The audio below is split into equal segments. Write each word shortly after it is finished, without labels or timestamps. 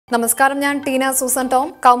നമസ്കാരം, ഞാൻ Tina Susan Tom.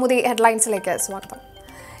 Kaumudi ഹെഡ്ലൈൻസിലേക്ക് സ്വാഗതം.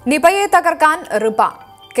 നിപയെ തകർക്കാൻ റിപ.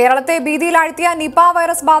 കേരളത്തെ ഭീതിയിലാഴ്ത്തിയ നിപ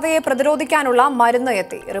വൈറസ് ബാധയെ പ്രതിരോധിക്കാനുള്ള മരുന്ന്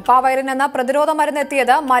എത്തി. റിപ വൈറസ് എന്ന പ്രതിരോധ മരുന്ന്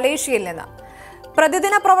എത്തിയത് മലേഷ്യയിൽ നിന്ന്.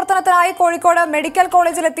 പ്രതിദിന പ്രവർത്തനത്തിനായി കോഴിക്കോട് മെഡിക്കൽ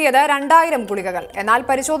കോളേജിലെത്തിയത് 2000 ഗുളികകൾ. എന്നാൽ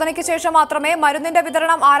പരിശോധനയ്ക്ക് ശേഷം മാത്രമേ മരുന്നിന്റെ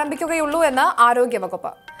വിതരണം ആരംഭിക്കുകയുള്ളൂ എന്ന്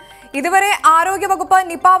ആരോഗ്യവകുപ്പ്. ഇതുവരെ ആരോഗ്യവകുപ്പ്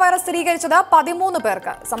നിപ വൈറസ് സ്ഥിരീകരിച്ചത് 13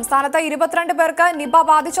 പേർക്ക്. സംസ്ഥാനത്ത് 22 പേർക്ക് നിപ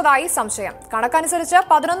ബാധിച്ചതായി സംശയം. കണക്കനുസരിച്ച്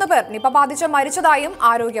 11 പേർ നിപ ബാധിച്ച് മരിച്ചതായും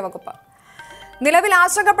ആരോഗ്യവകുപ്പ്. നിലവിൽ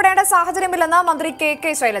ആശങ്കപ്പെടേണ്ട സാഹചര്യമില്ലെന്ന് മന്ത്രി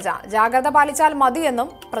കെ ശൈലജ. ജാഗ്രത പാലിച്ചാൽ മതിയെന്നും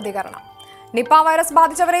പ്രതികരണം. നിപ വൈറസ്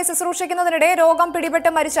ബാധിച്ചവരെ ശുശ്രൂഷിക്കുന്നതിനിടെ രോഗം പിടിപെട്ട്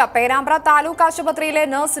മരിച്ച പേരാമ്പ്ര താലൂക്ക് ആശുപത്രിയിലെ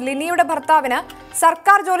നഴ്സ് ലിനിയുടെ ഭർത്താവിന്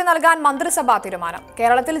സർക്കാർ ജോലി നൽകാൻ മന്ത്രിസഭാ തീരുമാനം.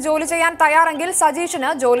 കേരളത്തിൽ ജോലി ചെയ്യാൻ തയ്യാറെങ്കിൽ സജീഷിന്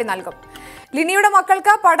ജോലി നൽകും. ലിനിയുടെ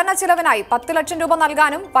മക്കൾക്ക് പഠന ചിലവിനായി 10 ലക്ഷം രൂപ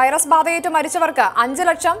നൽകാനും വൈറസ് ബാധയേറ്റ് മരിച്ചവർക്ക് 5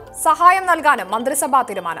 ലക്ഷം സഹായം നൽകാനും മന്ത്രിസഭാ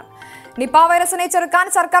തീരുമാനം. നിപ വൈറസിനെ ചെറുക്കാൻ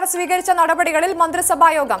സർക്കാർ സ്വീകരിച്ച നടപടികളിൽ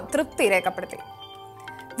മന്ത്രിസഭാ യോഗം തൃപ്തി രേഖപ്പെടുത്തി.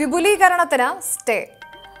 വിപുലീകരണത്തിന് സ്റ്റേ.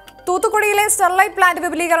 തൂത്തുക്കുടിയിലെ സ്റ്റെർലൈറ്റ് പ്ലാന്റ്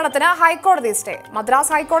വിപുലീകരണത്തിന് ഹൈക്കോടതി സ്റ്റേ.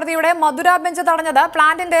 മദ്രാസ് ഹൈക്കോടതിയുടെ മധുര ബെഞ്ച് തടഞ്ഞത്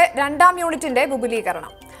പ്ലാന്റിന്റെ 2ാം യൂണിറ്റിന്റെ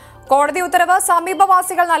വിപുലീകരണം. കോടതി ഉത്തരവ്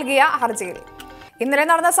സമീപവാസികൾ നൽകിയ ഹർജിയിൽ. ഇന്നലെ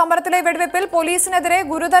നടന്ന സമരത്തിലെ വെടിവെപ്പിൽ പോലീസിനെതിരെ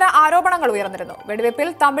ഗുരുതര ആരോപണങ്ങൾ ഉയർന്നിരുന്നു. വെടിവെപ്പിൽ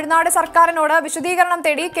തമിഴ്നാട് സർക്കാരിനോട് വിശദീകരണം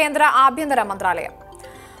തേടി കേന്ദ്ര ആഭ്യന്തര മന്ത്രാലയം.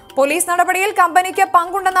 പോലീസ് നടപടിയിൽ കമ്പനിക്ക്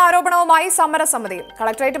പങ്കുണ്ടെന്ന ആരോപണവുമായി സമരസമിതിയിൽ.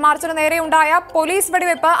 കളക്ടറേറ്റ് മാർച്ചിന് നേരെയുണ്ടായ പോലീസ്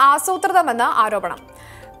വെടിവെപ്പ് ആസൂത്രിതമെന്ന് ആരോപണം.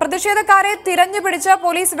 പ്രതിഷേധക്കാരെ തിരഞ്ഞുപിടിച്ച്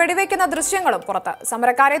പോലീസ് വെടിവെക്കുന്ന ദൃശ്യങ്ങളും പുറത്ത്.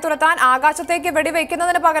 സമരക്കാരെ തുരത്താൻ ആകാശത്തേക്ക്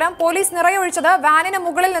വെടിവെക്കുന്നതിന് പകരം പോലീസ് നിറയൊഴിച്ചത് വാനിന്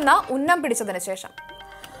മുകളിൽ നിന്ന് ഉന്നം പിടിച്ചതിന് ശേഷം.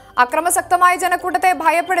 അക്രമസക്തമായ ജനക്കൂട്ടത്തെ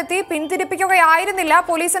ഭയപ്പെടുത്തി പിന്തിരിപ്പിക്കുകയായിരുന്നില്ല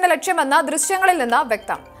പോലീസിന്റെ ലക്ഷ്യമെന്ന് ദൃശ്യങ്ങളിൽ നിന്ന്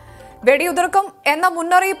വ്യക്തം. വെടിയുതിർക്കും എന്ന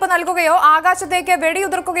മുന്നറിയിപ്പ് നൽകുകയോ ആകാശത്തേക്ക്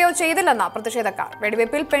വെടിയുതിർക്കുകയോ ചെയ്തില്ലെന്ന പ്രതിഷേധക്കാർ.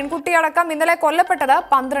 വെടിവെപ്പിൽ പെൺകുട്ടിയടക്കം ഇന്നലെ കൊല്ലപ്പെട്ടത്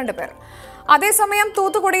 12 പേർ. അതേസമയം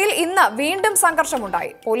തൂത്തുക്കുടിയിൽ ഇന്ന് വീണ്ടും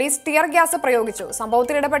സംഘർഷമുണ്ടായി. പോലീസ് ടിയർ ഗ്യാസ് പ്രയോഗിച്ചു.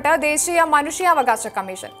 സംഭവത്തിൽ ഇടപെട്ട് ദേശീയ മനുഷ്യാവകാശ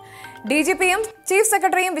കമ്മീഷൻ. DGPയും ചീഫ്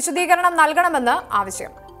സെക്രട്ടറിയും വിശദീകരണം നൽകണമെന്ന്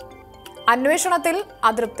ആവശ്യം. അന്വേഷണത്തിൽ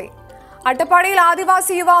അതൃപ്തി. അട്ടപ്പാടിയിൽ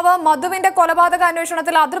ആദിവാസി യുവാവ് മധുവിന്റെ കൊലപാതക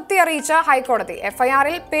അന്വേഷണത്തിൽ അതൃപ്തി അറിയിച്ച ഹൈക്കോടതി.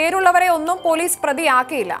 FIR-ൽ പേരുള്ളവരെ ഒന്നും പോലീസ്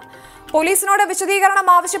പ്രതിയാക്കിയില്ല. പോലീസിനോട് വിശദീകരണം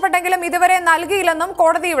ആവശ്യപ്പെട്ടെങ്കിലും ഇതുവരെ നൽകിയില്ലെന്നും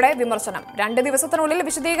കോടതിയുടെ വിമർശനം. 2 ദിവസത്തിനുള്ളിൽ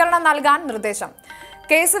വിശദീകരണം നൽകാൻ നിർദ്ദേശം.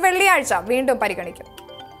 കേസ് വെള്ളിയാഴ്ച വീണ്ടും പരിഗണിക്കും.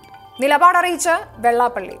 നിലപാടറിയിച്ച്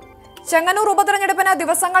വെള്ളാപ്പള്ളി. ചെങ്ങന്നൂർ ഉപതെരഞ്ഞെടുപ്പിന്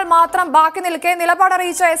ദിവസങ്ങൾ മാത്രം ബാക്കി നിൽക്കെ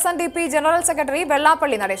നിലപാടറിയിച്ച SNDP general secretary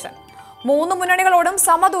Vellappally Natesan. 3 മുന്നണികളോടും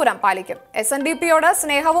സമദൂരം പാലിക്കും. SNDPയോട്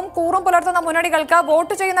സ്നേഹവും കൂറും പുലർത്തുന്ന മുന്നണികൾക്ക്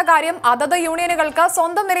വോട്ട് ചെയ്യുന്ന കാര്യം അതത് യൂണിയനുകൾക്ക്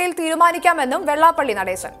സ്വന്തം നിലയിൽ തീരുമാനിക്കാമെന്നും വെള്ളാപ്പള്ളി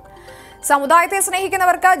നടേശൻ. സമുദായത്തെ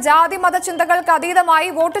സ്നേഹിക്കുന്നവർക്ക് ജാതി മത ചിന്തകൾക്ക് അതീതമായി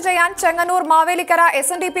വോട്ട് ചെയ്യാൻ ചെങ്ങന്നൂർ മാവേലിക്കര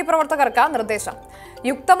SNDP പ്രവർത്തകർക്ക് നിർദ്ദേശം.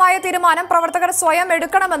 യുക്തമായ തീരുമാനം പ്രവർത്തകർ സ്വയം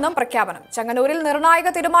എടുക്കണമെന്നും പ്രഖ്യാപനം. ചെങ്ങന്നൂരിൽ നിർണായക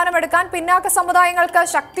തീരുമാനമെടുക്കാൻ പിന്നാക്ക സമുദായങ്ങൾക്ക്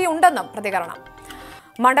ശക്തിയുണ്ടെന്നും പ്രതികരണം.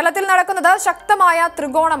 മണ്ഡലത്തിൽ നടക്കുന്നത് ശക്തമായ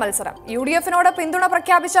ത്രികോണ മത്സരം. UDF-നോട് പിന്തുണ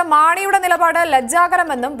പ്രഖ്യാപിച്ച മാണിയുടെ നിലപാട്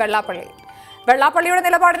ലജ്ജാകരമെന്നും വെള്ളാപ്പള്ളി. വെള്ളാപ്പള്ളിയുടെ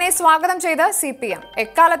നിലപാടിനെ സ്വാഗതം ചെയ്ത് CPM.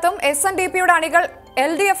 എക്കാലത്തും SNDPയുടെ അണികൾ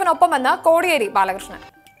LDF-നൊപ്പമെന്ന് കോടിയേരി ബാലകൃഷ്ണൻ.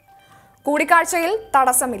 കൂടിക്കാഴ്ചയിൽ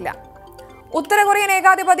തടസ്സമില്ല. ഉത്തര Korean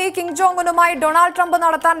ഏകാധിപതി Kim Jong ഉന്നുമായി Donald Trump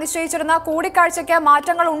നടത്താൻ നിശ്ചയിച്ചിരുന്ന കൂടിക്കാഴ്ചയ്ക്ക്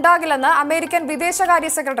മാറ്റങ്ങൾ ഉണ്ടാകില്ലെന്ന് അമേരിക്കൻ വിദേശകാര്യ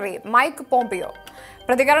സെക്രട്ടറി മൈക്ക് പോംപിയോ.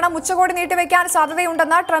 പ്രതികരണം ഉച്ചകോടി നീട്ടിവെക്കാൻ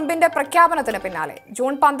സാധ്യതയുണ്ടെന്ന ട്രംപിന്റെ പ്രഖ്യാപനത്തിന് പിന്നാലെ.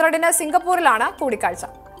 ജൂൺ 12-ന് സിംഗപ്പൂരിലാണ് കൂടിക്കാഴ്ച.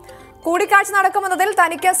 കൂടിക്കാഴ്ച നടക്കുമെന്നതിൽ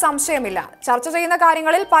തനിക്ക് സംശയമില്ല. ചർച്ച ചെയ്യുന്ന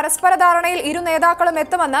കാര്യങ്ങളിൽ പരസ്പര ധാരണയിൽ ഇരു നേതാക്കളും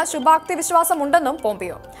എത്തുമെന്ന് ശുഭാപ്തി വിശ്വാസമുണ്ടെന്നും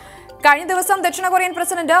പോംപിയോ. കഴിഞ്ഞ ദിവസം ദക്ഷിണ കൊറിയൻ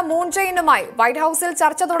പ്രസിഡന്റ് മൂൺ ജെ-ഇന്നുമായി വൈറ്റ് ഹൌസിൽ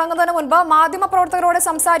ചർച്ച തുടങ്ങുന്നതിന് മുൻപ് മാധ്യമപ്രവർത്തകരോട്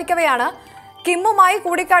സംസാരിക്കവെയാണ് കിമ്മുമായി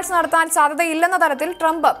കൂടിക്കാഴ്ച നടത്താൻ സാധ്യതയില്ലെന്ന തരത്തിൽ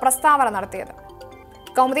ട്രംപ് പ്രസ്താവന നടത്തിയത്.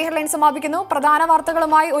 കൗമുദി ഹെഡ്ലൈൻ സമാപിക്കുന്നു. പ്രധാന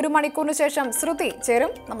വാർത്തകളുമായി 1 മണിക്കൂറിന് ശേഷം ശ്രുതി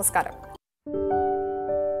ചേരും. നമസ്കാരം.